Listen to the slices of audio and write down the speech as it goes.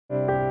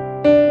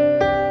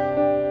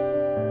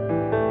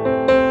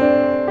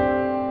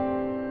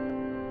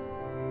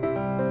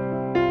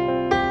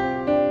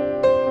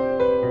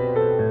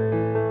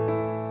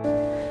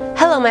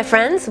Hello, my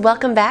friends.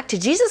 Welcome back to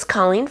Jesus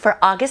Calling for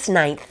August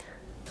 9th.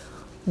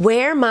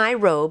 Wear my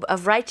robe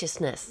of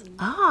righteousness.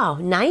 Oh,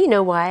 now you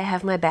know why I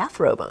have my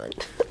bathrobe on.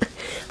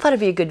 Thought it'd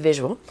be a good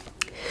visual.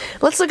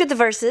 Let's look at the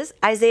verses.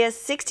 Isaiah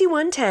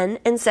 61:10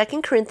 and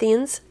 2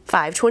 Corinthians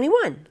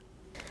 5:21.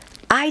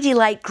 I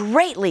delight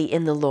greatly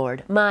in the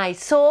Lord. My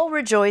soul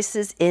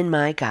rejoices in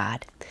my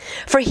God.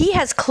 For he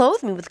has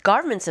clothed me with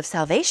garments of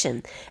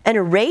salvation and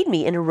arrayed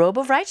me in a robe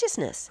of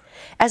righteousness.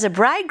 As a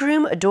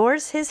bridegroom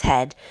adorns his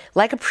head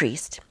like a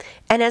priest,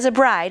 and as a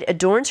bride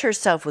adorns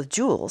herself with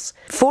jewels,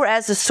 for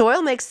as the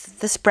soil makes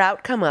the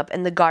sprout come up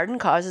and the garden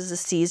causes the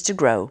seeds to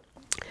grow,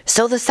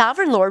 so the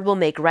sovereign Lord will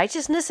make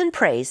righteousness and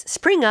praise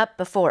spring up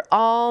before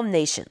all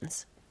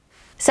nations.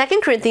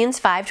 2 Corinthians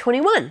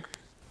 5:21.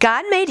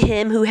 God made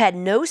him who had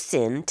no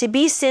sin to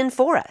be sin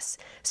for us,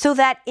 so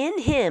that in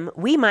him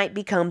we might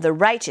become the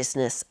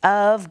righteousness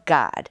of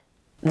God.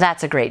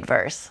 That's a great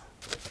verse.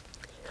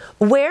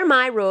 Wear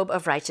my robe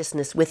of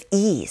righteousness with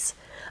ease.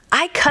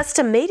 I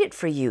custom made it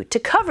for you to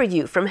cover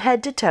you from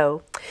head to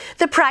toe.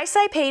 The price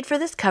I paid for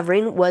this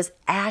covering was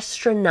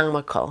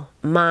astronomical,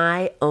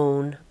 my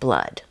own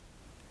blood.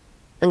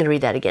 I'm going to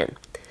read that again.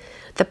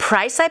 The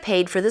price I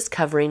paid for this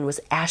covering was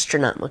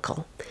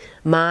astronomical,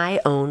 my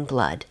own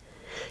blood.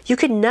 You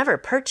could never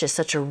purchase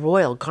such a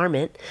royal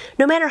garment,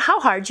 no matter how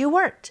hard you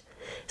worked.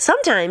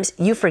 Sometimes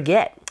you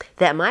forget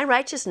that my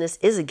righteousness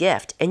is a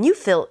gift, and you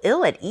feel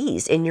ill at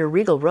ease in your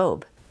regal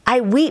robe. I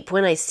weep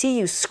when I see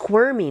you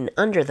squirming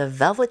under the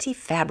velvety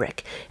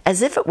fabric,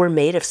 as if it were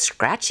made of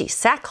scratchy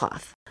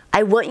sackcloth.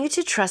 I want you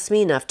to trust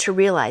me enough to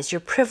realize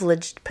your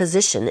privileged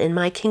position in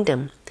my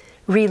kingdom.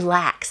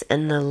 Relax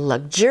in the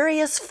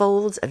luxurious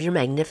folds of your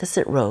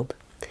magnificent robe.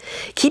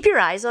 Keep your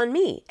eyes on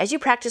me as you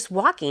practice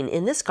walking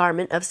in this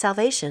garment of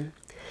salvation.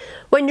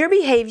 When your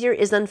behavior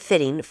is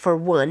unfitting for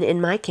one in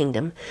my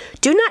kingdom,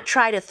 do not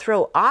try to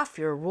throw off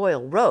your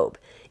royal robe.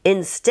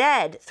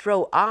 Instead,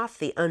 throw off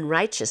the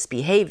unrighteous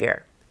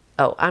behavior.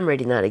 Oh, I'm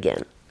reading that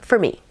again. For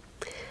me.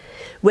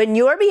 When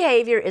your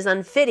behavior is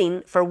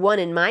unfitting for one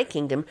in my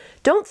kingdom,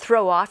 don't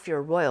throw off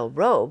your royal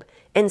robe.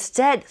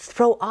 Instead,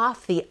 throw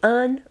off the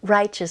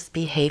unrighteous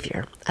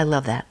behavior. I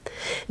love that.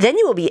 Then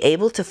you will be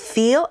able to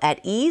feel at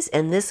ease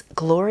in this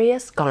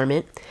glorious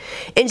garment,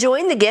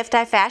 enjoying the gift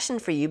I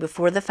fashioned for you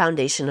before the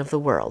foundation of the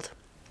world.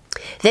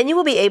 Then you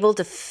will be able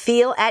to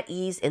feel at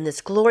ease in this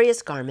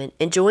glorious garment,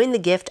 enjoying the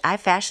gift I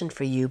fashioned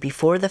for you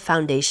before the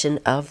foundation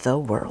of the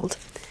world.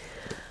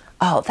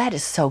 Oh, that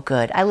is so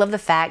good. I love the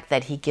fact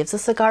that he gives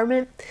us a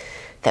garment,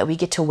 that we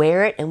get to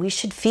wear it, and we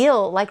should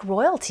feel like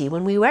royalty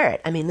when we wear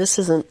it. I mean, this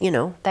isn't,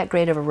 that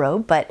great of a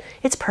robe, but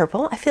it's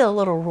purple. I feel a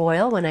little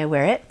royal when I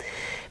wear it.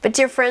 But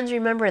dear friends,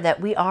 remember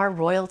that we are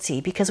royalty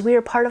because we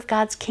are part of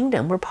God's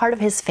kingdom. We're part of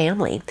his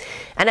family.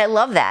 And I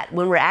love that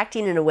when we're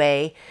acting in a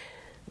way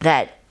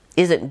that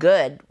isn't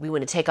good, we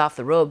want to take off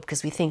the robe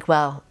because we think,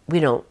 well,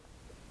 we no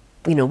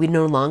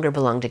longer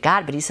belong to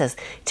God. But he says,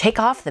 take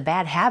off the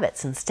bad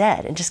habits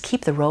instead and just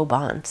keep the robe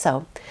on.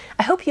 So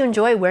I hope you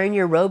enjoy wearing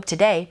your robe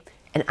today,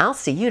 and I'll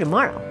see you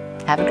tomorrow.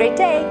 Have a great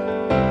day.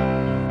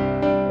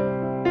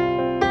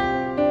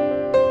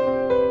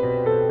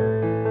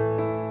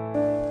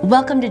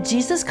 Welcome to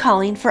Jesus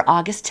Calling for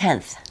August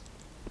 10th.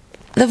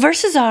 The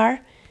verses are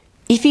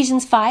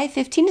Ephesians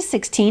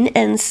 5:15-16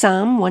 and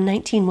Psalm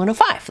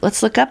 119:105.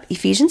 Let's look up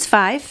Ephesians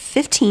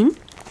 5:15.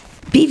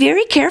 Be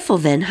very careful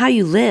then how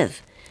you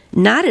live,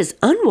 not as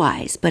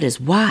unwise, but as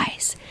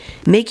wise,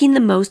 making the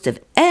most of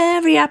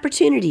every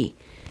opportunity,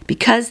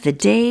 because the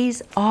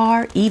days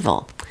are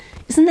evil.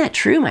 Isn't that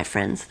true, my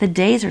friends? The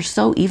days are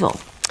so evil.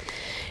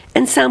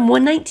 And Psalm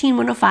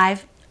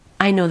 119:105,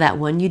 I know that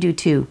one. You do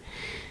too.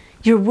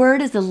 Your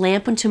word is a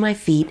lamp unto my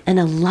feet and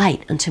a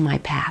light unto my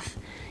path.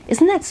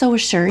 Isn't that so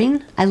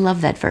assuring? I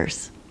love that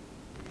verse.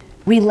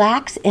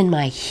 Relax in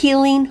my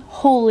healing,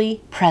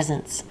 holy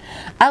presence.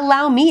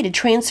 Allow me to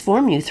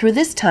transform you through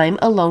this time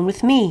alone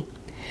with me.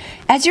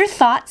 As your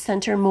thoughts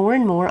center more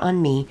and more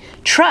on me,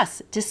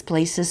 trust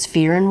displaces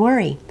fear and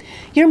worry.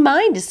 Your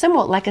mind is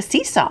somewhat like a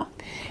seesaw.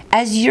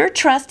 As your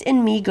trust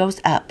in me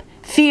goes up,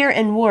 fear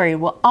and worry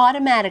will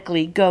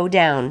automatically go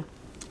down.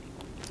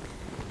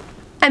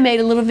 I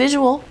made a little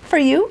visual for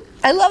you.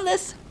 I love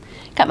this.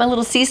 Got my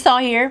little seesaw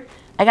here.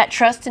 I got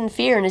trust and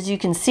fear, and as you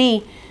can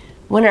see,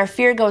 when our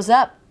fear goes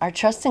up, our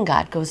trust in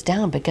God goes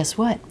down. But guess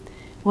what?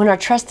 When our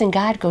trust in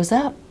God goes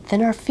up,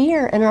 then our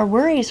fear and our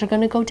worries are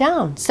going to go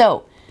down.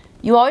 So,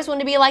 you always want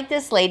to be like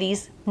this,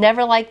 ladies.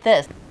 Never like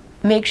this.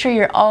 Make sure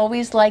you're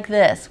always like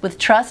this, with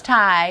trust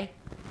high.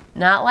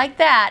 Not like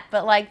that,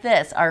 but like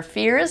this. Our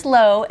fear is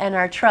low and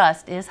our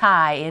trust is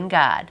high in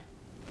God.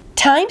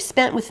 Time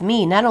spent with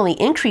me not only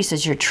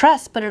increases your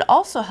trust, but it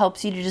also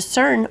helps you to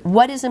discern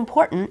what is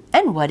important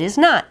and what is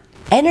not.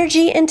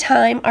 Energy and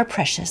time are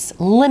precious,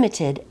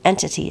 limited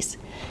entities.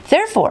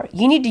 Therefore,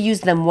 you need to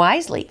use them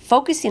wisely,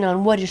 focusing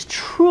on what is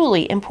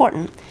truly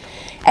important.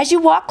 As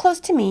you walk close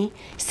to me,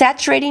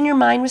 saturating your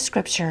mind with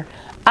Scripture,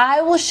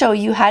 I will show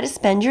you how to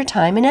spend your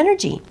time and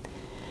energy.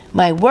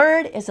 My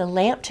word is a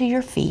lamp to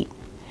your feet.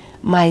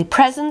 My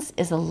presence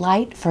is a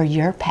light for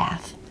your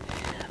path.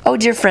 Oh,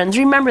 dear friends,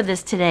 remember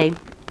this today.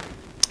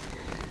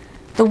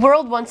 The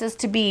world wants us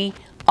to be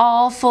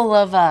all full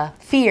of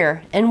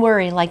fear and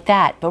worry like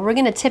that, but we're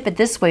going to tip it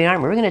this way,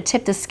 aren't we? We're going to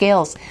tip the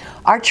scales.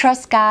 Our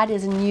trust God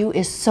is in you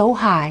is so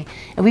high,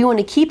 and we want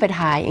to keep it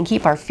high and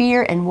keep our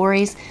fear and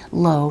worries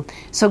low.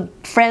 So,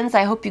 friends,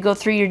 I hope you go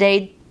through your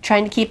day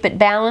trying to keep it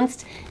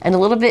balanced and a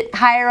little bit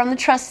higher on the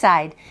trust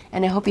side,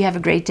 and I hope you have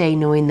a great day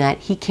knowing that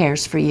He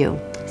cares for you.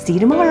 See you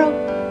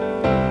tomorrow.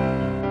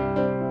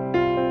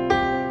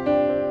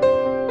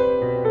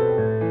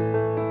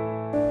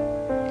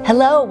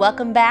 Hello,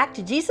 welcome back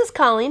to Jesus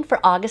Calling for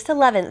August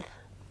 11th.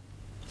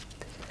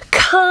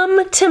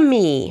 Come to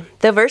me.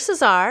 The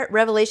verses are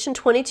Revelation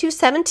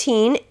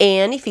 22:17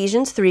 and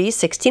Ephesians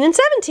 3:16 and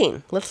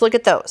 17. Let's look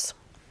at those.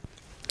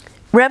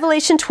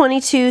 Revelation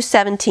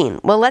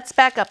 22:17. Well, let's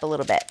back up a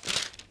little bit.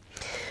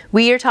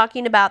 We are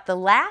talking about the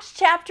last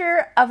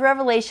chapter of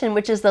Revelation,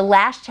 which is the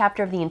last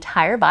chapter of the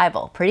entire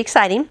Bible. Pretty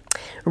exciting.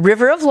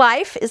 River of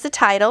Life is the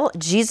title.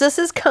 Jesus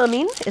is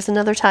Coming is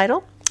another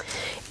title.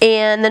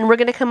 And then we're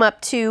going to come up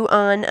to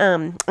I'm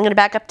going to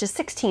back up to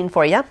 16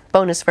 for you.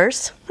 Bonus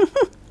verse.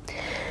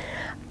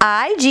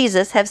 I,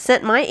 Jesus, have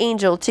sent my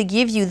angel to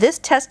give you this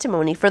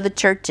testimony for the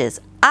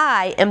churches.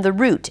 I am the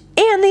root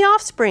and the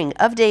offspring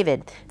of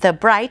David, the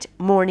bright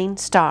morning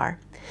star.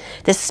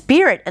 The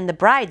Spirit and the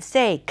bride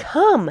say,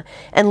 come,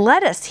 and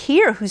let us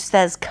hear who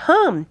says,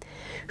 come.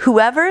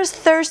 Whoever is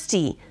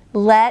thirsty,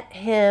 let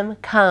him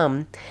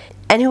come.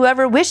 And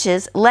whoever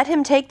wishes, let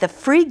him take the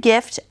free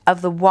gift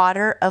of the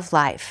water of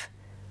life.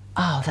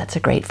 Oh, that's a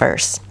great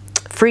verse.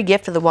 Free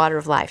gift of the water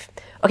of life.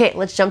 Okay,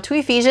 let's jump to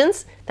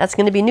Ephesians. That's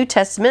going to be New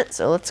Testament,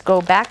 so let's go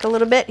back a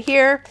little bit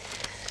here.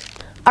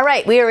 All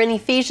right, we are in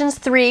Ephesians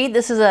 3.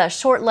 This is a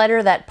short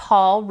letter that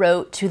Paul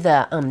wrote to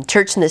the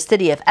church in the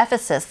city of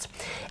Ephesus.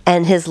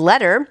 And his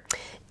letter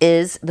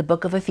is the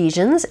book of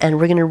Ephesians, and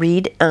we're going to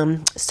read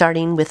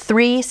starting with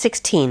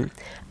 3:16.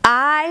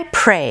 I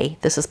pray,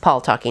 this is Paul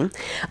talking,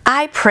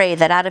 I pray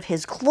that out of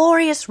his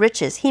glorious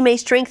riches he may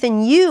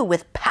strengthen you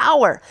with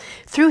power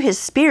through his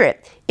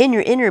Spirit in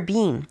your inner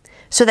being,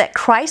 so that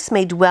Christ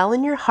may dwell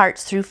in your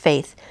hearts through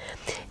faith.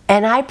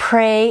 And I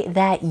pray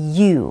that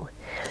you,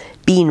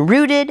 being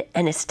rooted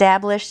and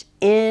established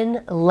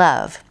in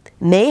love,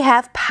 may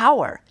have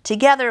power,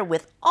 together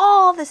with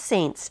all the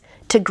saints,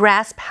 to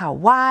grasp how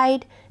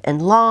wide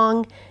and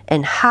long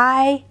and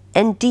high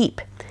and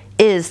deep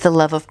is the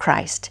love of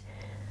Christ.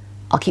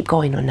 I'll keep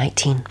going on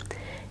 19.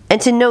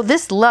 And to know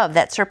this love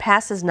that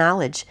surpasses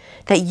knowledge,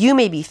 that you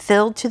may be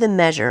filled to the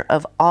measure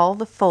of all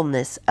the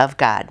fullness of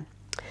God.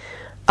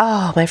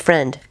 Oh, my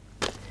friend,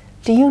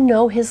 do you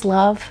know His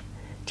love?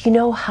 Do you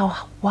know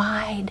how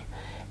wide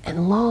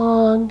and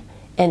long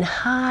and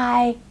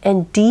high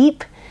and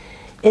deep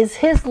is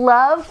His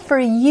love for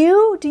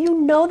you? Do you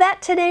know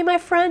that today, my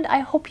friend? I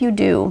hope you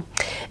do.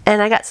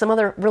 And I got some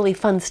other really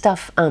fun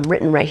stuff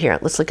written right here.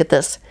 Let's look at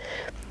this.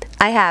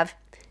 I have,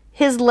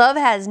 His love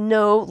has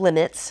no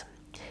limits,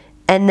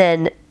 and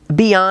then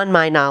beyond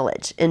my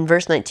knowledge. In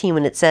verse 19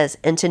 when it says,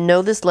 and to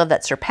know this love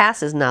that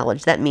surpasses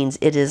knowledge, that means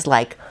it is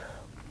like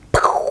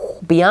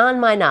beyond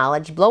my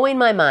knowledge, blowing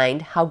my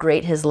mind how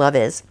great His love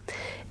is.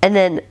 And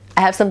then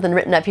I have something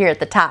written up here at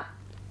the top.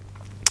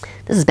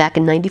 This is back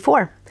in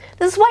 94.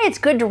 This is why it's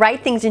good to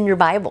write things in your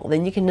Bible.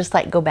 Then you can just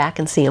like go back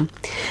and see them.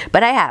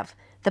 But I have,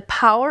 the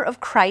power of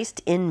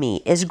Christ in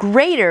me is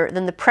greater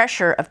than the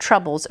pressure of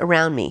troubles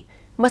around me.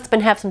 Must have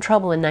been having some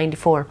trouble in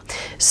 94.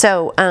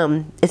 So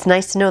it's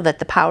nice to know that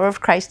the power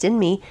of Christ in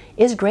me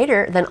is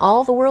greater than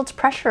all the world's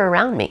pressure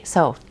around me.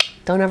 So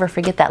don't ever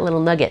forget that little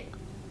nugget.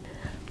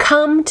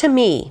 Come to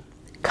me.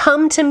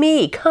 Come to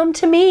me. Come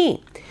to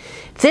me.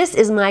 This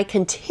is my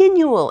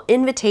continual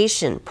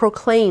invitation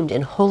proclaimed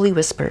in holy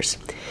whispers.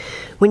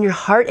 When your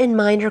heart and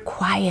mind are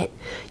quiet,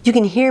 you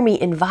can hear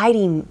me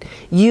inviting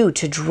you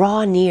to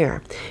draw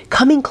near.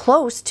 Coming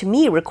close to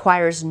me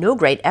requires no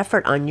great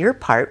effort on your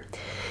part.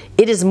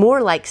 It is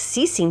more like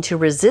ceasing to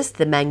resist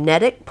the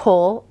magnetic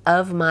pull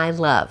of my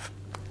love.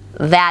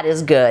 That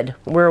is good.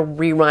 We're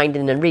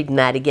rewinding and reading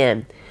that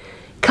again.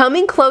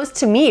 Coming close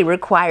to me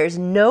requires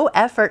no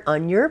effort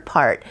on your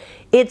part.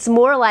 It's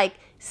more like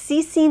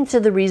ceasing to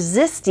the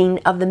resisting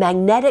of the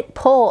magnetic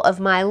pull of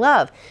my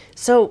love.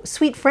 So,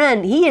 sweet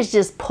friend, He is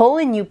just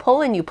pulling you,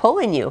 pulling you,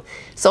 pulling you.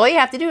 So all you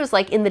have to do is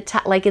like in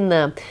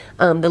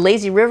the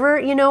lazy river,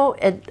 you know,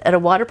 at a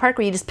water park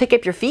where you just pick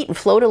up your feet and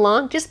float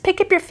along. Just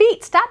pick up your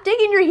feet. Stop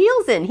digging your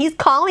heels in. He's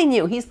calling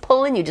you. He's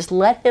pulling you. Just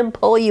let Him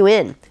pull you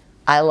in.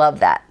 I love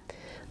that.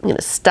 I'm going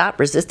to stop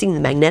resisting the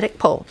magnetic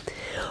pull.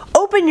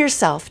 Open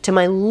yourself to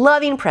my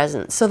loving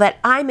presence so that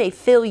I may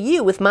fill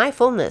you with my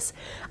fullness.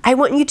 I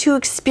want you to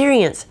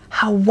experience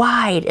how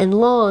wide and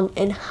long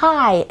and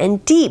high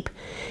and deep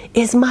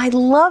is my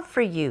love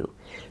for you,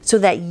 so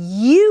that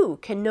you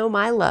can know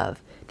my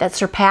love that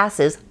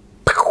surpasses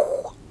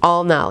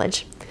all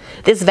knowledge.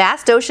 This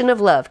vast ocean of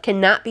love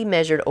cannot be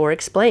measured or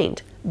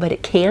explained, but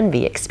it can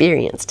be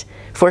experienced,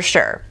 for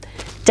sure.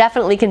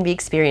 Definitely can be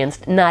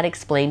experienced, not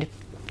explained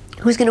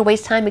Who's going to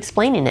waste time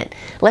explaining it?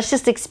 Let's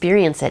just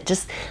experience it.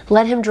 Just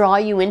let him draw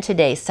you in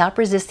today. Stop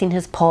resisting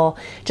his pull.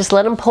 Just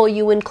let him pull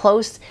you in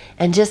close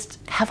and just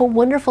have a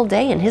wonderful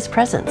day in his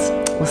presence.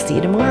 We'll see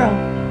you tomorrow.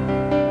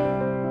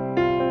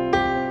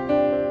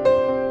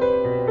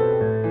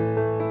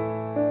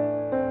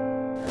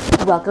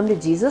 Welcome to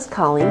Jesus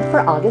Calling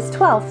for August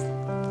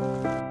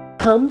 12th.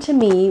 Come to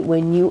me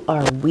when you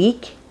are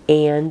weak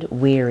and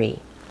weary.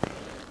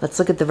 Let's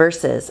look at the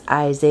verses.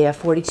 Isaiah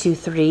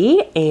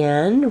 42:3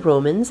 and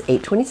Romans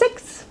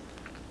 8:26.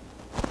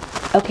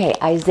 Okay,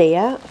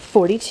 Isaiah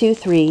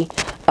 42:3.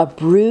 A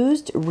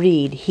bruised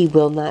reed he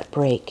will not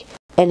break,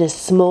 and a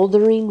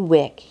smoldering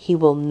wick he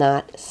will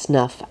not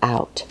snuff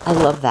out. I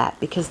love that,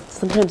 because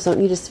sometimes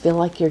don't you just feel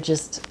like you're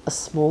just a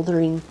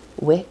smoldering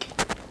wick?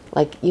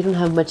 Like you don't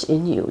have much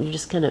in you. You're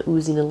just kind of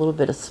oozing a little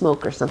bit of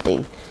smoke or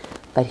something.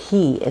 But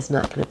he is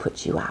not going to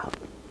put you out.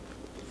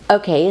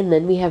 Okay, and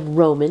then we have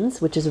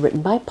Romans, which is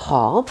written by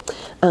Paul,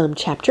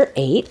 chapter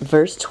 8,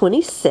 verse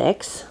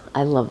 26.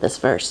 I love this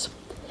verse.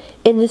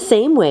 In the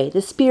same way,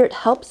 the Spirit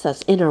helps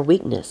us in our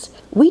weakness.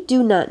 We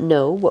do not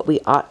know what we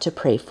ought to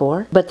pray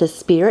for, but the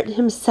Spirit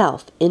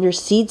himself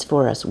intercedes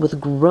for us with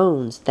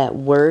groans that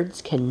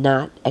words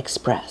cannot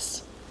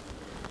express.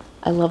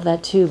 I love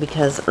that too,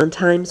 because on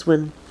times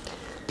when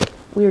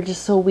we are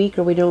just so weak,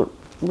 or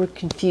we're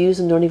confused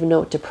and don't even know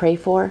what to pray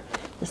for,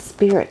 the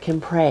Spirit can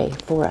pray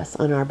for us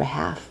on our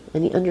behalf.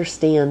 And he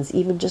understands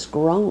even just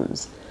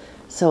groans.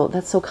 So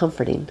that's so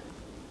comforting.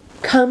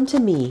 Come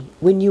to me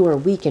when you are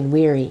weak and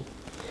weary.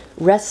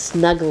 Rest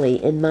snugly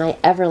in my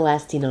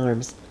everlasting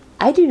arms.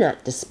 I do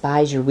not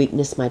despise your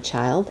weakness, my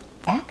child.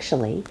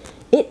 Actually,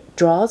 it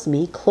draws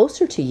me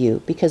closer to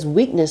you because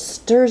weakness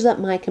stirs up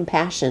my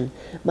compassion,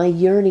 my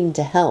yearning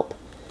to help.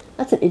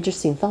 That's an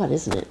interesting thought,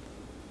 isn't it?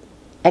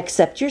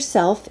 Accept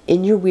yourself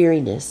in your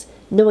weariness,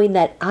 knowing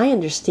that I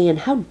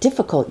understand how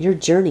difficult your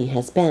journey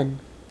has been.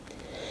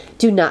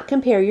 Do not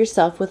compare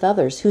yourself with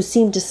others who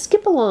seem to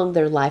skip along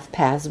their life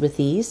paths with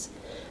ease.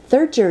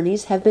 Their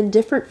journeys have been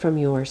different from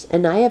yours,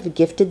 and I have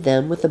gifted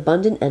them with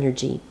abundant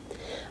energy.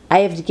 I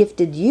have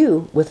gifted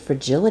you with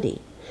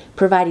fragility,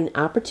 providing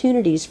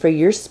opportunities for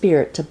your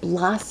spirit to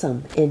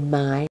blossom in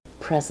my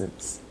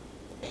presence.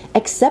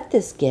 Accept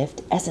this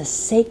gift as a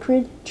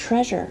sacred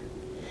treasure,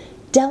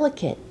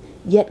 delicate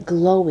yet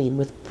glowing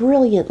with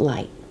brilliant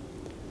light.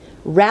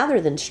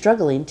 Rather than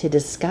struggling to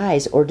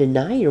disguise or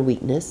deny your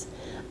weakness,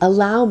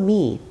 allow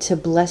me to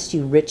bless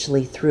you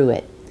richly through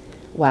it.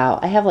 Wow,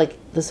 I have like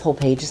this whole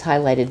page is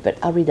highlighted, but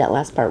I'll read that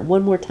last part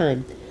one more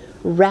time.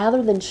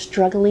 Rather than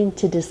struggling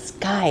to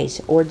disguise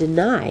or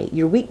deny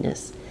your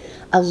weakness,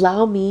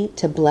 allow me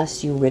to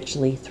bless you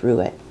richly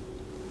through it.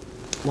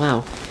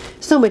 Wow,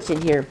 so much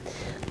in here.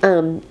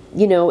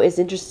 It's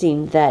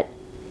interesting that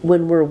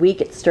when we're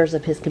weak, it stirs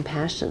up his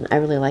compassion. I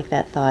really like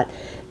that thought.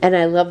 And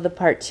I love the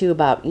part too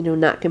about,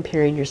 not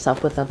comparing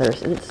yourself with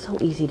others. And it's so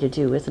easy to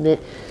do, isn't it?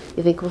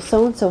 You think, well,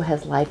 so-and-so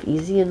has life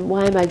easy, and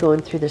why am I going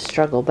through this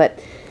struggle? But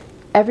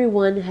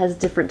everyone has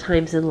different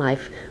times in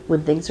life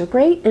when things are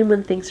great and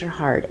when things are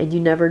hard. And you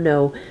never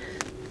know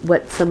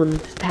what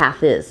someone's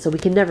path is. So we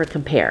can never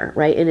compare,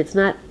 right? And it's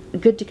not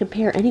good to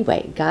compare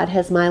anyway. God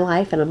has my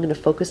life, and I'm going to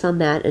focus on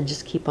that and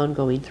just keep on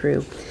going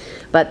through.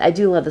 But I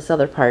do love this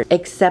other part.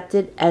 Accept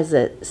it as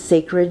a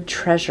sacred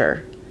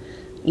treasure.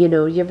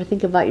 You ever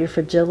think about your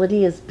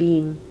fragility as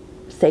being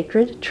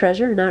sacred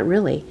treasure? Not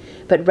really.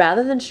 But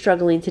rather than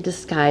struggling to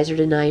disguise or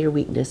deny your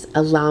weakness,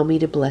 allow me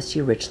to bless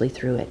you richly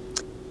through it.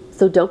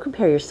 So don't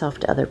compare yourself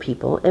to other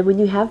people. And when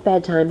you have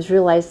bad times,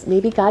 realize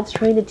maybe God's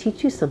trying to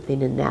teach you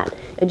something in that.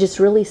 And just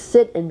really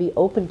sit and be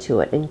open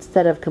to it.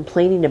 Instead of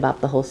complaining about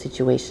the whole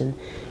situation,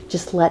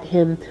 just let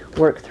him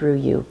work through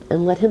you.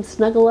 And let him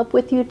snuggle up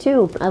with you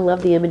too. I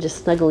love the image of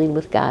snuggling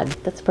with God.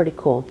 That's pretty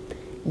cool.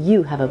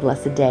 You have a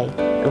blessed day.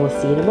 And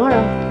we'll see you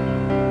tomorrow.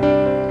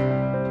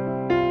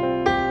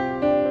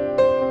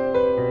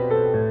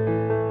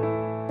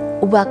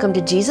 Welcome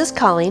to Jesus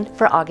Calling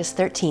for August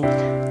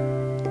 13th.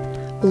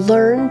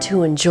 Learn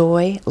to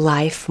enjoy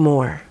life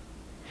more.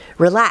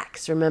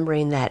 Relax,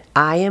 remembering that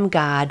I am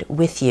God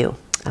with you.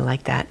 I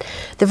like that.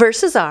 The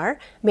verses are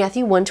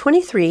Matthew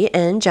 1:23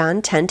 and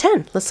John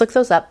 10:10. Let's look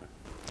those up.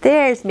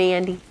 There's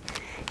Mandy.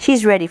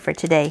 She's ready for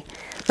today.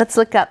 Let's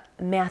look up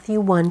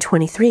Matthew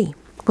 1:23.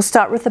 We'll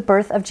start with the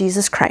birth of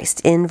Jesus Christ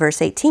in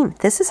verse 18.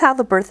 This is how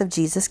the birth of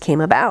Jesus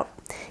came about.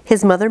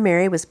 His mother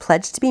Mary was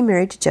pledged to be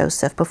married to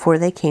Joseph before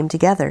they came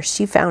together.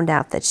 She found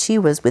out that she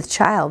was with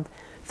child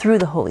through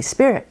the Holy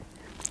Spirit.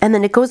 And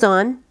then it goes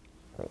on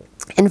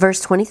in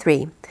verse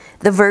 23.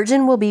 The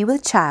virgin will be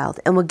with child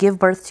and will give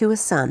birth to a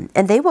son,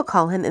 and they will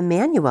call him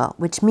Emmanuel,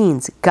 which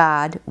means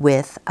God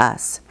with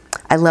us.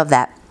 I love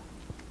that.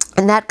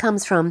 And that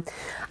comes from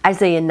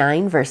Isaiah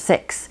 9, verse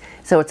 6.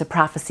 So it's a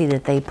prophecy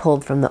that they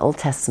pulled from the Old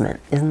Testament.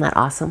 Isn't that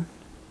awesome?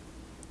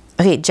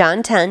 Okay,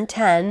 John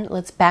 10:10.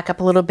 Let's back up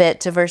a little bit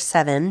to verse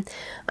 7.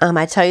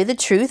 I tell you the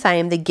truth, I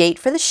am the gate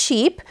for the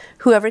sheep.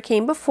 Whoever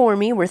came before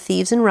me were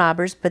thieves and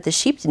robbers, but the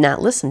sheep did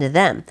not listen to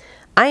them.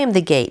 I am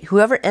the gate.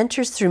 Whoever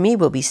enters through me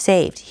will be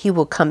saved. He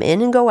will come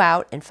in and go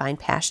out and find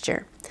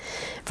pasture.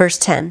 Verse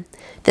 10,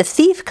 the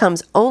thief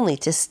comes only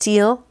to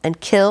steal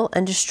and kill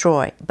and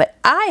destroy, but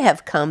I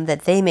have come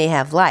that they may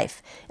have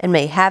life and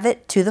may have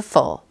it to the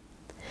full.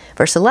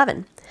 Verse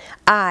 11,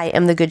 I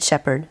am the good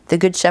shepherd. The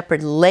good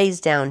shepherd lays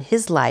down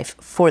his life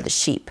for the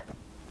sheep.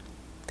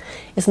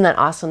 Isn't that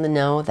awesome to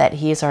know that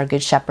he is our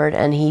good shepherd?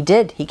 And he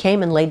did. He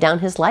came and laid down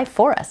his life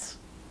for us.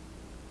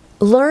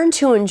 Learn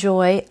to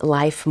enjoy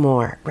life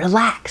more.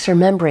 Relax,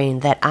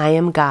 remembering that I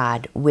am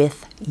God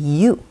with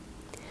you.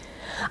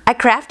 I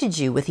crafted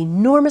you with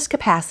enormous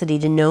capacity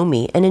to know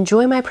me and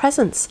enjoy my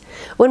presence.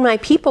 When my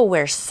people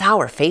wear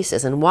sour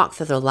faces and walk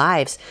through their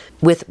lives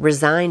with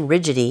resigned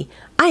rigidity,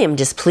 I am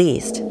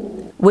displeased.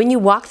 When you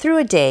walk through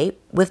a day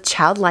with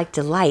childlike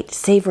delight,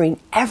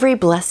 savoring every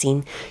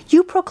blessing,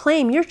 you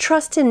proclaim your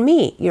trust in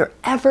me, your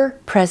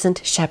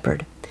ever-present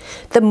shepherd.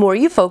 The more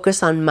you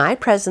focus on my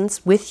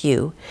presence with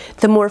you,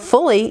 the more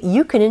fully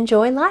you can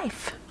enjoy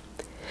life.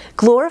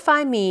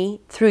 Glorify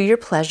me through your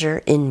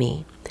pleasure in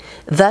me.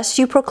 Thus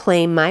you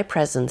proclaim my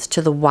presence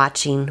to the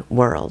watching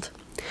world.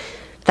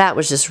 That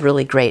was just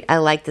really great. I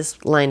like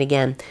this line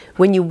again.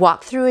 When you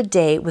walk through a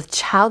day with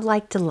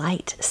childlike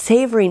delight,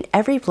 savoring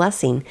every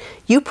blessing,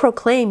 you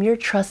proclaim your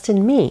trust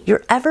in me,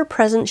 your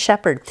ever-present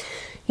shepherd.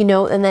 You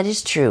know, and that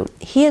is true.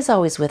 He is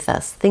always with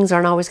us. Things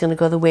aren't always going to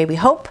go the way we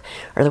hope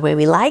or the way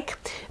we like,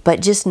 but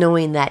just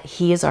knowing that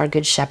he is our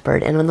good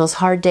shepherd. And on those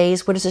hard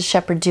days, what does a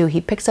shepherd do? He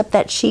picks up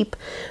that sheep,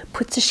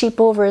 puts the sheep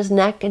over his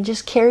neck, and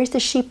just carries the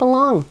sheep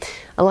along.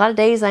 A lot of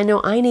days I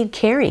know I need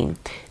carrying,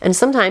 and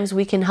sometimes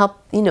we can help,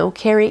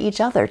 carry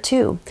each other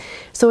too.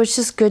 So it's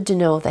just good to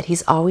know that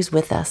he's always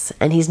with us,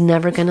 and he's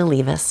never going to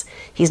leave us.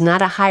 He's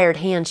not a hired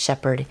hand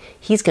shepherd.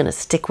 He's going to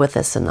stick with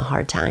us in the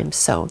hard times.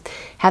 So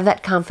have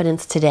that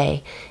confidence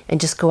today, and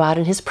just go out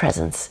in his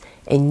presence,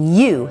 and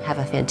you have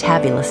a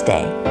fantabulous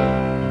day.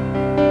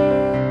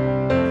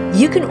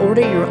 You can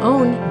order your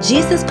own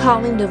Jesus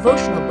Calling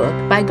devotional book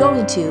by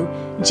going to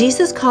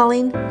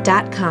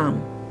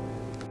jesuscalling.com.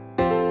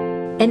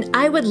 And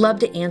I would love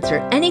to answer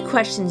any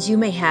questions you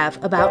may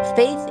have about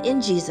faith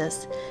in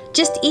Jesus.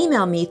 Just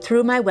email me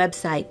through my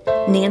website,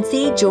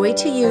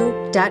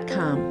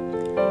 nancyjoytoyou.com.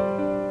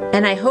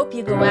 And I hope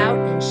you go out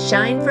and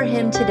shine for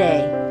him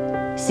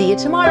today. See you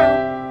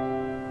tomorrow.